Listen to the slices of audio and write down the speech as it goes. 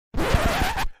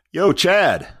Yo,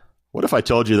 Chad, what if I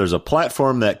told you there's a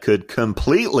platform that could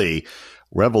completely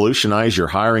revolutionize your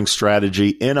hiring strategy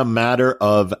in a matter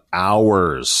of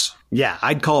hours? Yeah,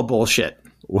 I'd call bullshit.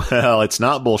 Well, it's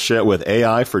not bullshit with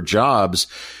AI for Jobs,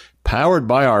 powered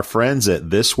by our friends at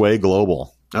This Way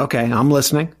Global. Okay, I'm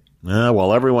listening.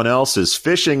 While everyone else is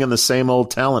fishing in the same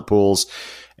old talent pools,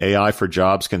 AI for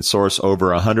Jobs can source over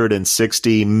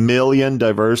 160 million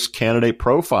diverse candidate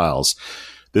profiles.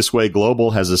 This Way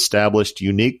Global has established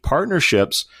unique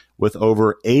partnerships with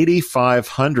over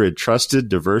 8,500 trusted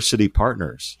diversity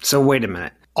partners. So wait a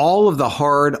minute. All of the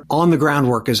hard on-the-ground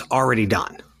work is already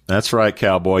done. That's right,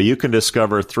 cowboy. You can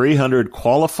discover 300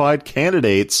 qualified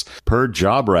candidates per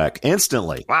job rec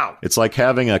instantly. Wow. It's like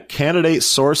having a candidate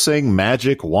sourcing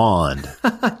magic wand.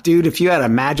 Dude, if you had a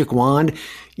magic wand,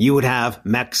 you would have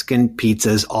Mexican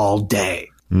pizzas all day.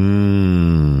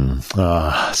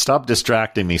 Stop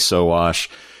distracting me, Sowash.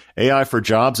 AI for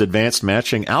Jobs advanced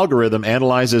matching algorithm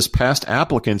analyzes past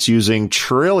applicants using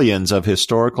trillions of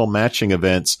historical matching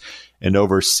events and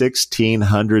over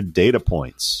 1,600 data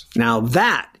points. Now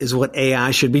that is what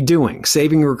AI should be doing,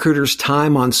 saving recruiters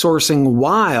time on sourcing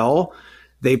while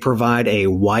they provide a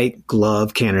white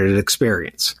glove candidate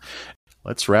experience.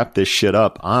 Let's wrap this shit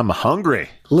up. I'm hungry.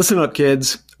 Listen up,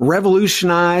 kids.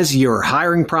 Revolutionize your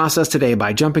hiring process today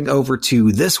by jumping over to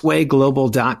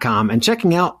thiswayglobal.com and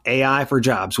checking out AI for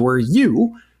Jobs, where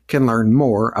you can learn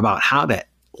more about how to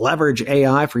leverage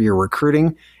AI for your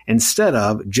recruiting instead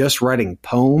of just writing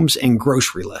poems and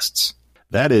grocery lists.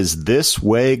 That is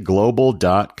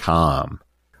thiswayglobal.com.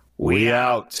 We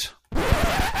out.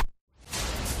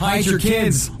 Hide your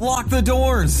kids. Lock the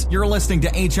doors. You're listening to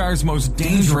HR's most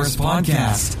dangerous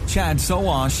podcast. Chad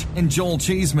Sowash and Joel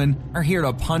Cheeseman are here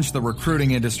to punch the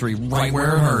recruiting industry right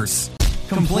where it hurts.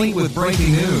 Complete with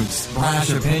breaking news,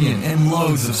 brash opinion, and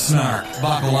loads of snark.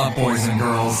 Buckle up, boys and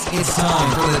girls. It's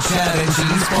time for the Chad and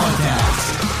Cheese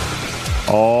podcast.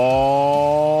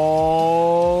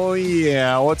 Oh,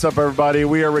 yeah. What's up, everybody?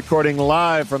 We are recording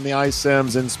live from the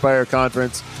iCIMS Inspire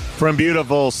Conference from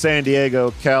beautiful San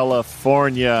Diego,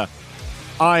 California.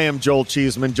 I am Joel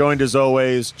Cheeseman, joined as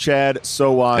always, Chad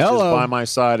Sowash is by my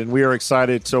side, and we are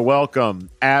excited to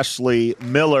welcome Ashley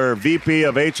Miller, VP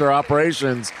of HR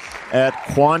Operations at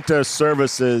Quanta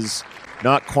Services,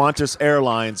 not Qantas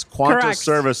Airlines, Quanta Correct.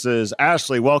 Services.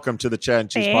 Ashley, welcome to the Chad and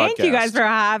Cheese podcast. Thank you guys for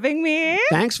having me.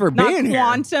 Thanks for being here.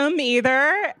 Not Quantum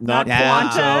either. Not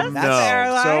Qantas. Quantum, no. That's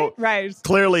airline. So right.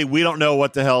 clearly, we don't know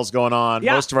what the hell's going on.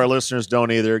 Yeah. Most of our listeners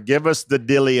don't either. Give us the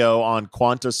dealio on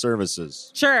Quanta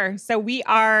Services. Sure. So we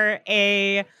are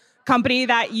a company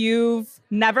that you've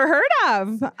never heard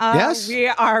of. Yes. We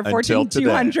are Until Fortune today.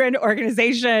 200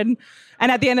 organization.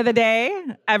 And at the end of the day,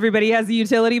 everybody has a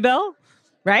utility bill.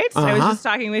 Right? So I was just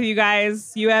talking with you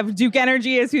guys. You have Duke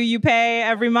Energy is who you pay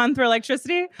every month for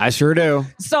electricity. I sure do.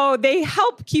 So they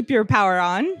help keep your power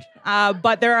on.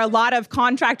 But there are a lot of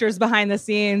contractors behind the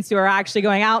scenes who are actually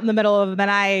going out in the middle of the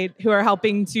night who are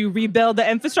helping to rebuild the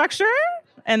infrastructure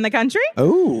in the country.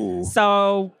 Oh.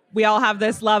 So we all have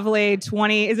this lovely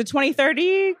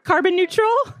 2030 carbon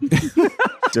neutral?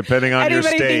 Depending on your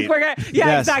Anybody state. think we're going to? Yeah,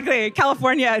 Yes. Exactly.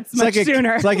 California, it's much like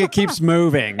sooner. It's like it keeps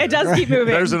moving. It does keep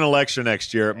moving. There's an election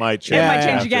next year. It might change. It might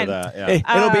change after again. That.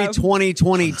 Yeah. It'll be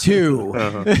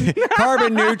 2022.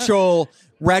 Carbon neutral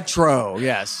retro.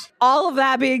 Yes. All of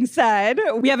that being said,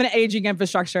 we have an aging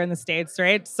infrastructure in the States,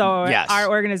 right? So Yes. our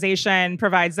organization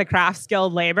provides the craft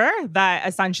skilled labor that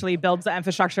essentially builds the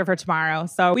infrastructure for tomorrow.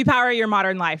 So we power your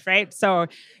modern life, right? So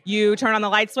you turn on the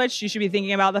light switch, you should be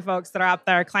thinking about the folks that are up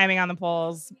there climbing on the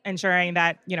poles, ensuring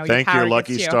that, Thank your power your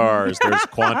lucky gets to you. stars. There's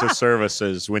Quanta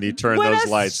Services when you turn When those a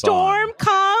lights on. storm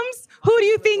comes, who do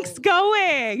you think's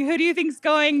going? Who do you think's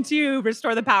going to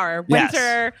restore the power? Yes.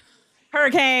 Winter,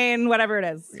 hurricane, whatever it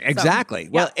is. So, Exactly. yeah.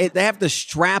 Well, they have to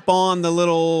strap on the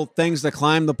little things to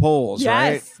climb the poles,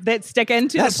 right? Yes, that stick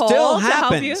into That the pole still to help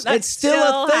happens. you. That It's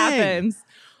still a thing. happens.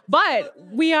 But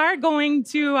we are going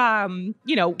to,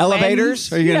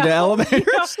 Elevators? Are you going to do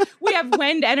elevators? We have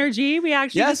wind energy. We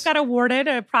actually Yes. just got awarded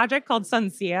a project called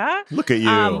Suncia. Look at you.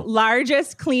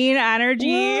 Largest clean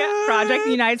energy project in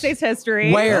the United States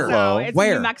history. Where? So it's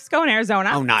Where? in New Mexico and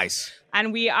Arizona. Oh, nice.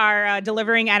 And we are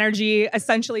delivering energy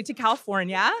essentially to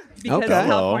California because Okay.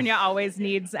 California always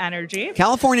needs energy.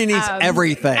 California needs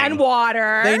everything. And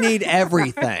water. They need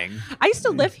everything. I used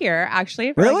to live here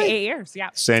actually for Really? like 8 years. Yeah.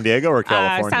 San Diego or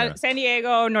California? San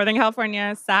Diego, Northern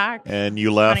California, SAC. And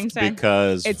you left Huntington.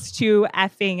 because It's too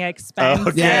effing expensive.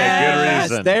 Okay, good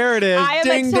reason. There it is. I am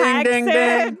Ding, a ding, ding,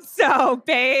 Texan, ding. so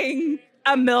paying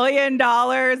 $1 million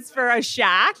for a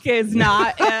shack is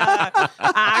not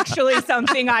actually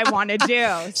something I want to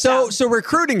do. So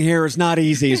recruiting here is not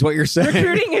easy, is what you're saying.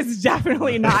 Recruiting is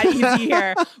definitely not easy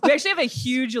here. We actually have a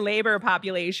huge labor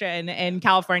population in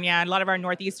California and a lot of our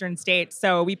northeastern states.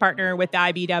 So we partner with the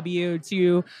IBW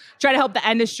to try to help the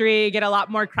industry get a lot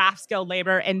more craft skilled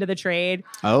labor into the trade.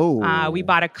 We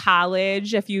bought a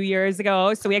college a few years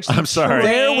ago. So we actually I'm sorry.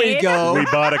 There we go. We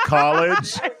bought a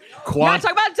college. You want to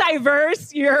talk about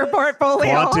diverse your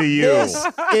portfolio? Quanta U. This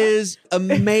is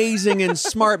amazing and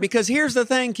smart because here's the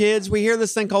thing, kids. We hear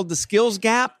this thing called the skills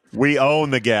gap. We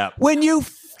own the gap. When you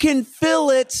can fill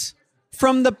it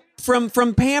from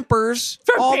Pampers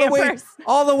all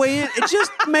the way in, it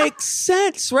just makes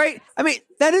sense, right? I mean,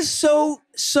 that is so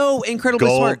incredibly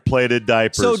smart. Gold-plated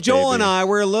diapers. So Joel baby. and I,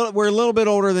 we're a little bit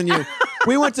older than you.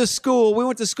 We went to school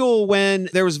when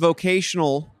there was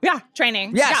vocational. Yeah,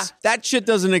 training. Yes, that shit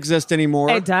doesn't exist anymore.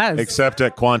 It does. Except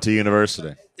at Quanta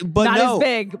University. But Not no, as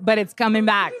big, but it's coming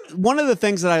back. one of the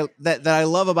things that I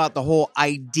love about the whole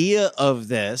idea of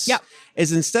this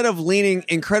is instead of leaning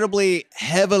incredibly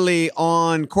heavily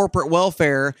on corporate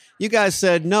welfare, you guys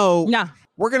said no.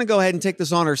 We're going to go ahead and take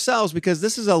this on ourselves because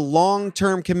this is a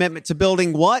long-term commitment to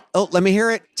building what? Oh, let me hear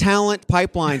it. Talent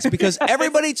pipelines. Because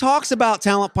everybody talks about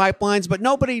talent pipelines, but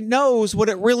nobody knows what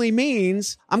it really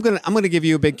means. I'm going to give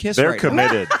you a big kiss. They're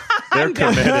committed. They're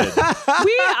committed.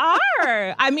 We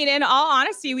are. I mean, in all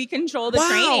honesty, we control the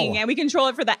training and we control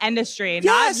it for the industry,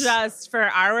 not just for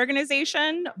our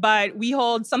organization, but we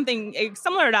hold something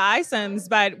similar to iCIMS,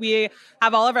 but we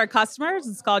have all of our customers.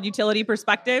 It's called Utility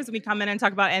Perspectives. We come in and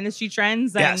talk about industry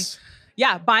trends. And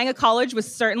yeah, buying a college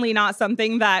was certainly not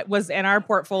something that was in our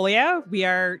portfolio. We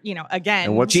are, again.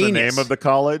 And what's the name of the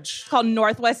college? It's called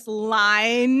Northwest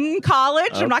Line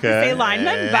College. I'm not going to say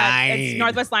lineman, but it's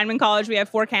Northwest Lineman College. We have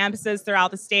 4 campuses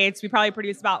throughout the states. We probably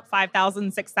produce about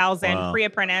 5,000, 6,000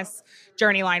 pre-apprentice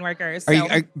journey line workers. Are you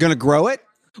going to grow it?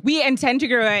 We intend to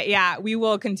grow it. Yeah, we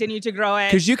will continue to grow it.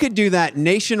 Because you could do that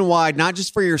nationwide, not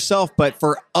just for yourself, but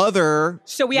for other.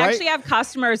 So we actually have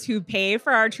customers who pay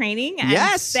for our training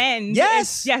and send.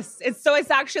 Yes. It's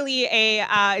actually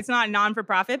it's not a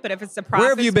non-for-profit, but if it's a profit. Where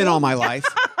have you been school, all my life?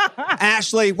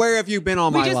 Ashley, where have you been all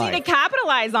my life? We just need to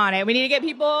capitalize on it. We need to get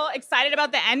people excited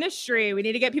about the industry. We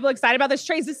need to get people excited about this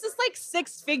trade. This is like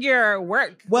 6-figure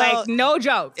work. Well, no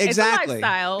joke. Exactly. It's a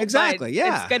lifestyle. Exactly.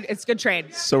 Yeah. It's good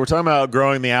trade. So we're talking about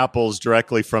growing the apples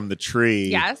directly from the tree.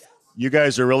 Yes. You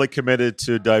guys are really committed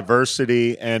to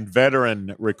diversity and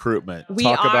veteran recruitment.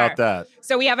 Talk about that.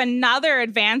 So we have another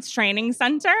advanced training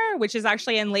center, which is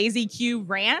actually in Lazy Q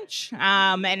Ranch,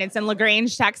 and it's in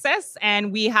LaGrange, Texas.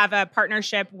 And we have a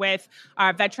partnership with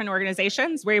our veteran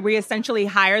organizations where we essentially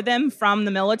hire them from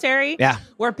the military. Yeah.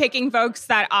 We're picking folks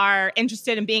that are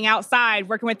interested in being outside,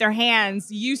 working with their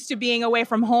hands, used to being away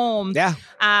from home. Yeah.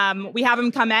 We have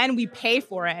them come in, we pay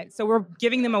for it. So we're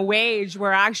giving them a wage.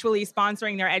 We're actually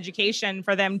sponsoring their education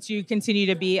for them to continue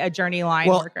to be a journey line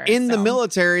worker. In the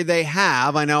military, they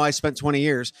have, I know I spent 20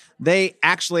 years, they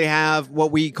actually have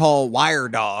what we call wire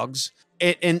dogs.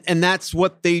 And that's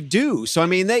what they do. So I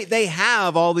mean, they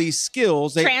have all these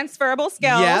skills, transferable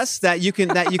skills. Yes, that you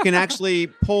can actually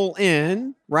pull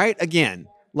in. Right? Again,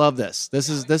 love this. This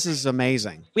is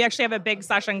amazing. We actually have a big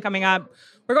session coming up.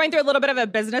 We're going through a little bit of a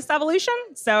business evolution.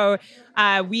 So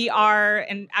we are,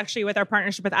 and actually with our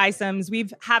partnership with iCIMS, we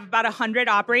have about 100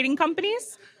 operating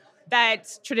companies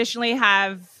that traditionally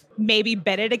have maybe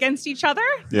bidded against each other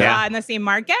in the same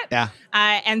market. Yeah.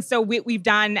 And so what we've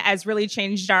done is really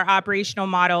changed our operational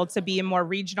model to be more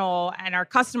regional. And our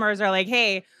customers are like,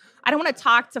 hey, I don't want to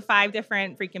talk to 5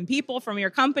 different freaking people from your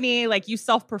company. Like you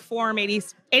self-perform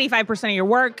 85% of your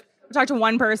work. Talk to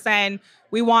one person.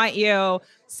 We want you.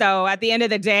 So at the end of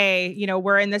the day,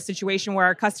 we're in this situation where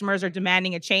our customers are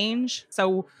demanding a change.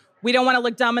 So we don't want to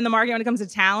look dumb in the market when it comes to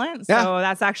talent. So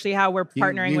that's actually how we're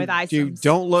partnering with iCIMS. You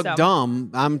don't look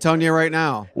dumb. I'm telling you right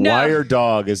now. No. Wire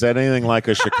dog. Is that anything like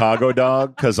a Chicago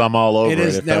dog? Because I'm all over it.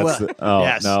 Is. It's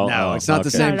not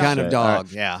the same kind of dog.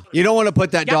 Right. Yeah. You don't want to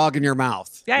put that dog in your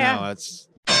mouth. Yeah.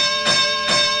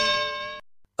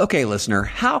 Okay, listener,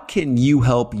 how can you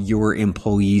help your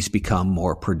employees become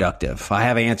more productive? I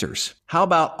have answers. How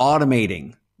about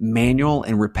automating manual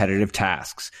and repetitive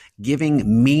tasks,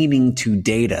 giving meaning to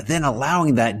data, then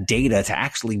allowing that data to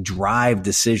actually drive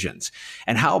decisions?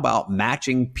 And how about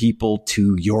matching people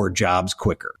to your jobs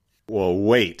quicker? Well,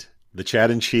 wait. The Chad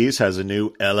and Cheese has a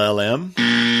new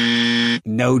LLM?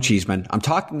 No, Cheeseman. I'm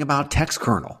talking about text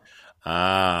kernel.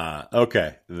 Ah,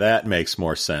 okay. That makes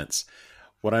more sense.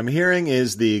 What I'm hearing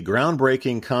is the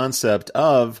groundbreaking concept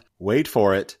of, wait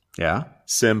for it,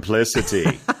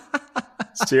 simplicity.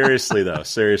 Seriously, though,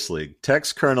 seriously.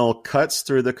 Text kernel cuts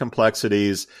through the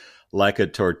complexities like a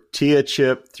tortilla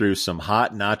chip through some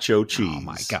hot nacho cheese. Oh,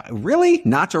 my God. Really?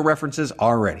 Nacho references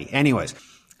already. Anyways,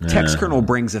 text kernel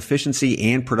brings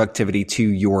efficiency and productivity to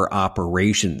your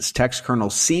operations. Text kernel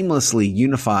seamlessly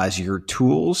unifies your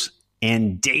tools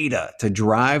and data to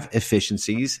drive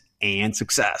efficiencies and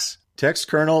success. Text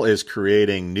kernel is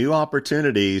creating new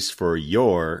opportunities for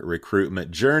your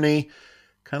recruitment journey,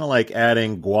 kind of like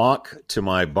adding guac to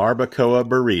my barbacoa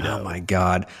burrito. Oh, my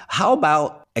God. How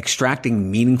about extracting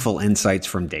meaningful insights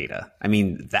from data? I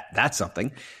mean, that's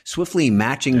something. Swiftly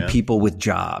matching people with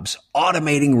jobs,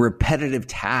 automating repetitive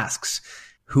tasks.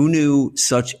 Who knew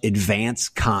such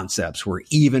advanced concepts were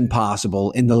even possible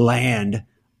in the land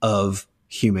of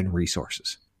human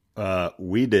resources?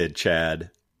 We did,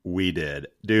 Chad. We did.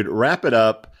 Dude, wrap it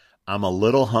up. I'm a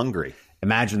little hungry.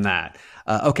 Imagine that.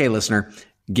 Okay, listener,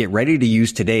 get ready to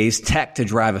use today's tech to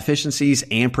drive efficiencies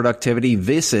and productivity.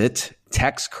 Visit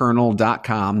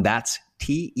textkernel.com. That's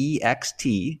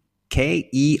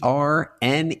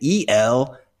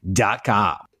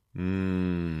TEXTKERNEL.com.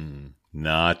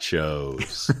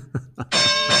 Nachos.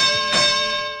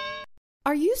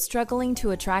 Are you struggling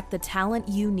to attract the talent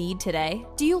you need today?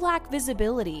 Do you lack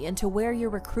visibility into where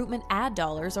your recruitment ad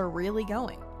dollars are really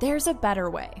going? There's a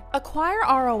better way. Acquire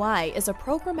ROI is a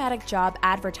programmatic job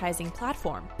advertising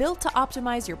platform built to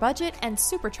optimize your budget and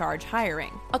supercharge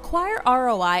hiring. Acquire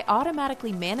ROI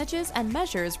automatically manages and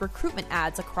measures recruitment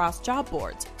ads across job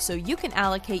boards, so you can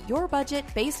allocate your budget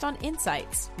based on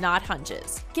insights, not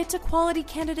hunches. Get to quality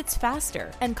candidates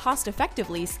faster and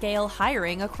cost-effectively scale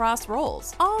hiring across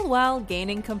roles, all while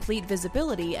gaining complete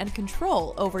visibility and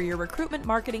control over your recruitment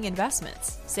marketing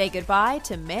investments. Say goodbye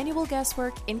to manual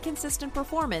guesswork, inconsistent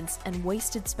performance, and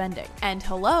wasted spending. And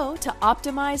hello to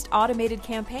optimized automated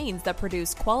campaigns that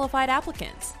produce qualified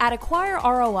applicants. At Acquire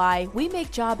ROI, we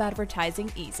make job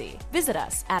advertising easy. Visit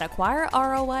us at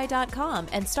acquireroi.com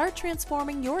and start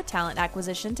transforming your talent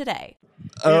acquisition today.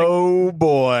 Oh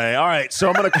boy. All right. So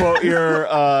I'm going to quote your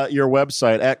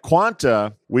website. At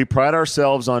Quanta, we pride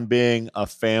ourselves on being a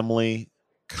family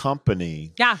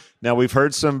company. Yeah. Now we've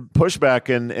heard some pushback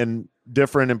in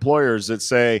different employers that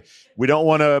say we don't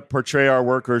want to portray our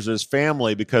workers as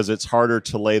family because it's harder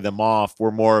to lay them off.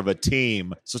 We're more of a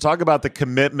team. So talk about the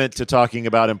commitment to talking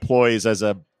about employees as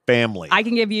a family. I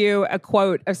can give you a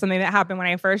quote of something that happened when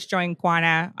I first joined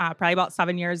Quanta, probably about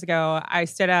 7 years ago. I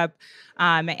stood up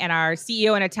and our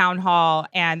CEO in a town hall,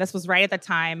 and this was right at the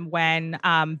time when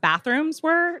bathrooms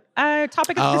were a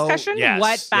topic of discussion. Yes,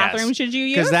 what bathroom should you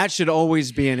use? Because that should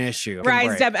always be an issue.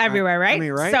 Rised up everywhere, right? I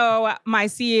mean, right? So my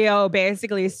CEO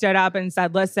basically stood up and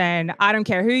said, listen, I don't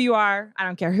care who you are. I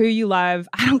don't care who you love.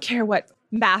 I don't care what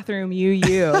bathroom you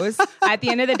use. At the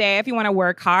end of the day, if you want to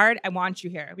work hard, I want you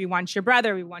here. We want your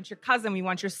brother. We want your cousin. We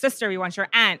want your sister. We want your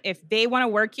aunt. If they want to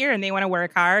work here and they want to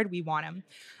work hard, we want them.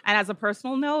 And as a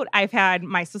personal note, I've had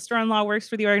my sister-in-law works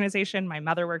for the organization. My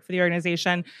mother worked for the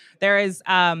organization. There is,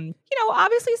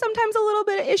 obviously sometimes a little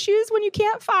bit of issues when you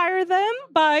can't fire them,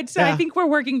 but I think we're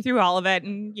working through all of it,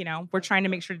 and we're trying to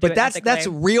make sure to do it ethically. That's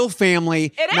real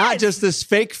family, not just this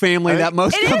fake family that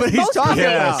most companies talk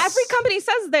about. Every company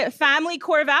says that family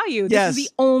core value. This is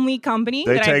the only company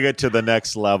they take it to the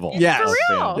next level. Yes. For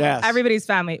real. Yes. Everybody's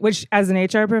family, which as an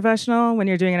HR professional, when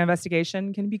you're doing an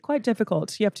investigation, can be quite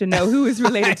difficult. You have to know who is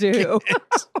related to who.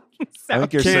 I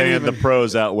think you're saying the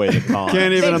pros outweigh the cons.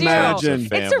 Can't even imagine.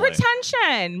 It's a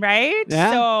retention, right?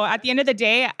 Yeah. So at the end of the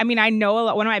day, I mean, I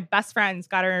know one of my best friends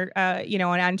got her,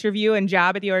 an interview and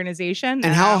job at the organization.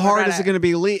 And how hard is it going to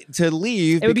be to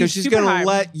leave because she's going to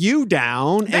let you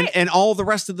down and all the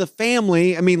rest of the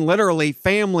family, I mean, literally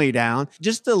family down.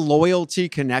 Just the loyalty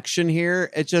connection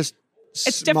here, it's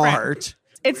smart. Different.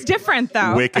 It's different,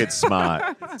 though. Wicked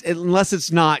smart. Unless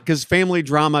it's not, because family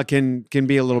drama can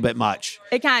be a little bit much.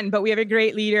 It can, but we have a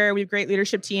great leader. We have great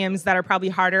leadership teams that are probably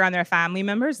harder on their family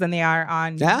members than they are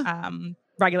on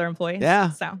regular employees.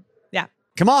 Yeah. So, yeah.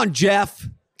 Come on, Jeff.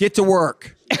 Get to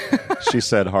work. She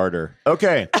said harder.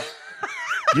 Okay.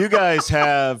 You guys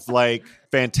have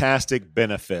fantastic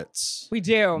benefits. We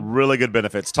do. Really good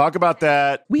benefits. Talk about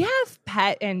that. We have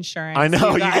pet insurance. I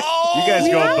know. You guys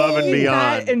go above and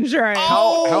beyond. Pet insurance.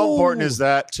 How important is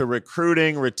that to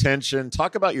recruiting, retention?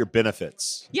 Talk about your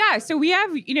benefits. Yeah. So we have,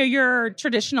 your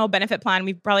traditional benefit plan.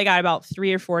 We've probably got about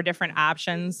 3 or 4 different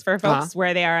options for folks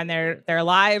where they are in their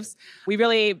lives. We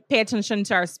really pay attention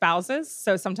to our spouses.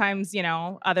 So sometimes,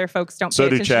 other folks don't pay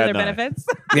attention to their benefits.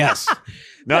 Yes.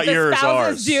 Not yours,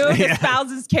 ours. The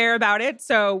spouses care about it.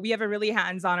 So we have a really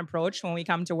hands-on approach when we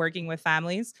come to working with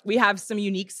families. We have some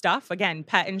unique stuff. again,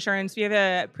 pet insurance. We have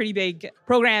a pretty big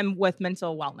program with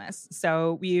mental wellness.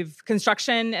 So we've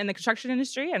construction in the construction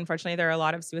industry. Unfortunately, there are a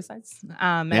lot of suicides.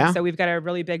 And so we've got a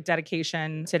really big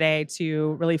dedication today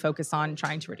to really focus on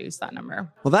trying to reduce that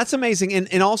number. Well, that's amazing.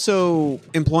 And also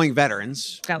employing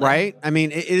veterans, right? I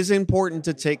mean, it is important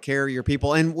to take care of your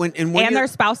people and when their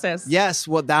spouses. Yes.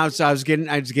 Well, I was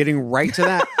getting right to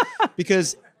that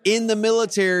because in the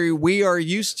military, we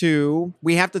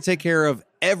have to take care of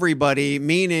everybody,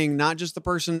 meaning not just the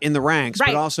person in the ranks,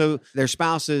 but also their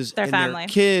spouses and family. Their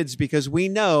kids, because we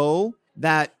know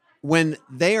that when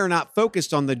they are not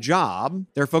focused on the job,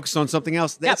 they're focused on something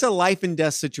else. That's a life and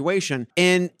death situation.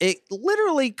 And it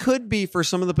literally could be for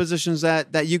some of the positions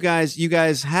that you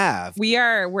guys have. We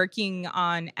are working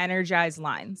on energized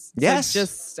lines. Yes.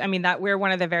 So we're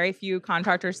one of the very few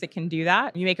contractors that can do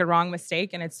that. You make a wrong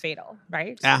mistake and it's fatal,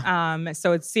 right? Yeah.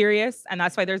 So it's serious. And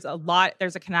that's why there's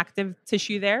a connective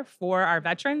tissue there for our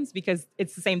veterans, because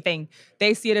it's the same thing.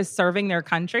 They see it as serving their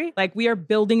country. Like, we are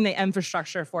building the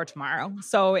infrastructure for tomorrow.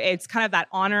 So it's kind of that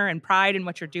honor and pride in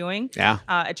what you're doing. Yeah.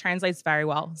 It translates very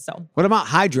well. So what about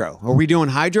hydro? Are we doing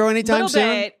hydro anytime soon? A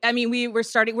little bit. I mean,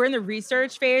 we're in the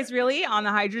research phase really on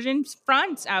the hydrogen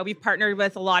front. We've partnered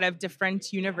with a lot of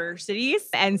different universities.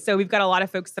 And so we've got a lot of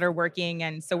folks that are working.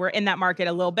 And so we're in that market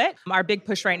a little bit. Our big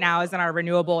push right now is in our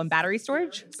renewable and battery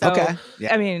storage. So, okay.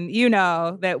 Yeah. I mean, you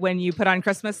know that when you put on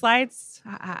Christmas lights,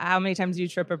 how many times do you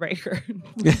trip a breaker?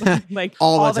 Like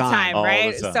all the time,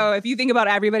 right? So if you think about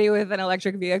everybody with an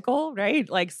electric vehicle, right?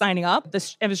 Like signing up,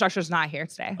 this infrastructure is not here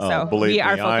today. So we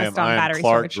are focused on battery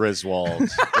Clark storage. Griswold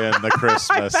in the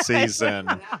Christmas season,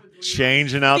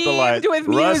 changing out the lights. With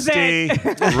music.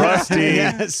 Rusty.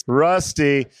 Yes.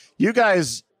 Rusty. You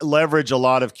guys leverage a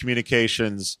lot of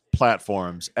communications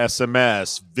platforms,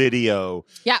 SMS, video.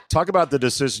 Yeah. Talk about the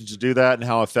decision to do that and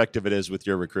how effective it is with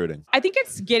your recruiting. I think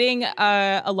it's getting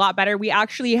a lot better. We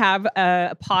actually have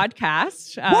a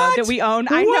podcast that we own.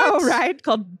 I know, right?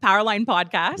 Called Powerline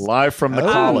Podcast. Live from the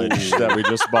college that we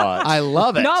just bought. I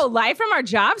love it. No, live from our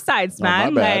job sites,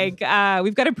 man.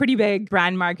 We've got a pretty big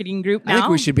brand marketing group now. I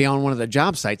think we should be on one of the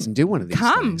job sites and do one of these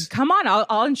things. Come on.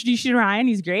 I'll introduce you to Ryan.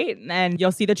 He's great. And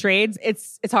you'll see the trades.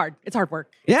 It's hard. It's hard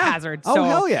work. It's hazard. Oh,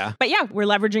 hell yeah. But yeah, we're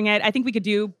leveraging it. I think we could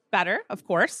do better, of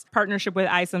course. Partnership with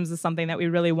iCIMS is something that we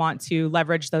really want to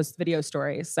leverage those video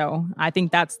stories. So I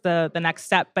think that's the next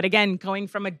step. But again, going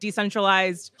from a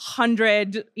decentralized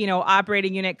 100,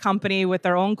 operating unit company with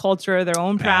their own culture, their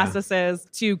own processes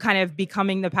to kind of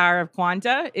becoming the power of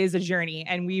Quanta is a journey.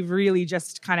 And we've really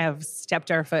just kind of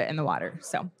stepped our foot in the water.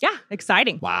 So yeah,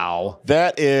 exciting. Wow.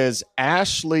 That is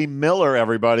Ashley Miller,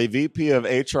 everybody, VP of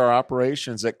HR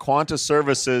Operations at Quanta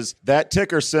Services. That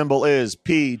ticker symbol is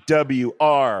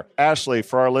PWR. Ashley,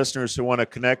 for our listeners who want to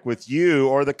connect with you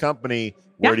or the company,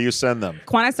 where do you send them?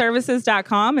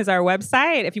 QuantaServices.com is our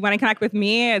website. If you want to connect with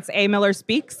me, it's A Miller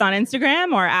Speaks on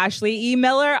Instagram or Ashley E.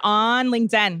 Miller on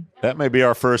LinkedIn. That may be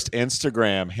our first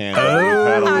Instagram handle.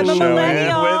 I'm a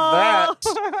millennial. And with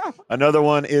that, another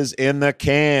one is in the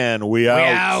can. We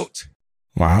out.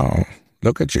 Wow.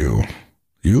 Look at you.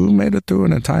 You made it through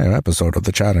an entire episode of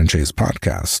the Chad and Cheese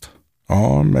podcast.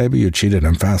 Or maybe you cheated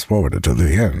and fast-forwarded to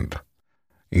the end.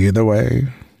 Either way,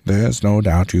 there's no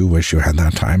doubt you wish you had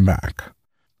that time back.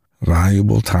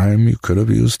 Valuable time you could have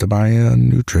used to buy a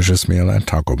nutritious meal at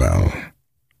Taco Bell,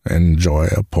 enjoy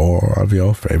a pour of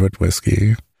your favorite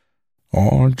whiskey,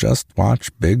 or just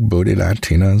watch big booty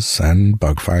Latinas and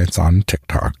bug fights on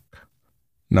TikTok.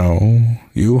 No,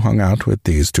 you hung out with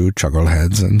these two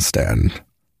chuckleheads instead.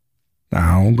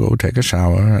 Now go take a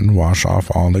shower and wash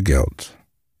off all the guilt.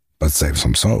 But save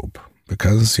some soap,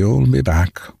 because you'll be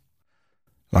back.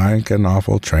 Like an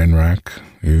awful train wreck,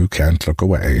 you can't look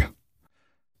away.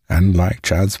 And like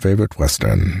Chad's favorite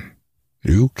Western,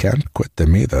 you can't quit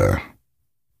them either.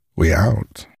 We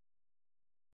out.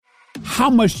 How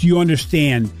much do you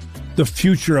understand the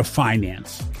future of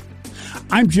finance?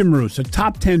 I'm Jim Roos, a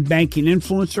top 10 banking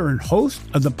influencer and host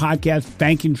of the podcast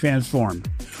Banking Transformed,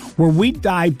 where we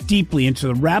dive deeply into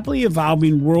the rapidly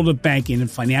evolving world of banking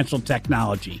and financial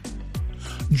technology.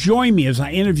 Join me as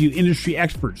I interview industry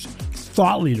experts,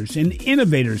 thought leaders, and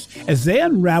innovators as they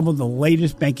unravel the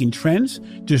latest banking trends,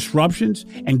 disruptions,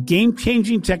 and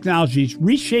game-changing technologies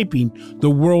reshaping the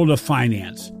world of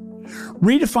finance.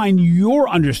 Redefine your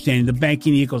understanding of the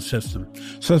banking ecosystem.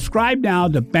 Subscribe now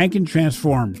to Banking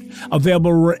Transformed,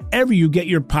 available wherever you get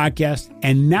your podcast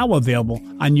and now available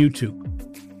on YouTube.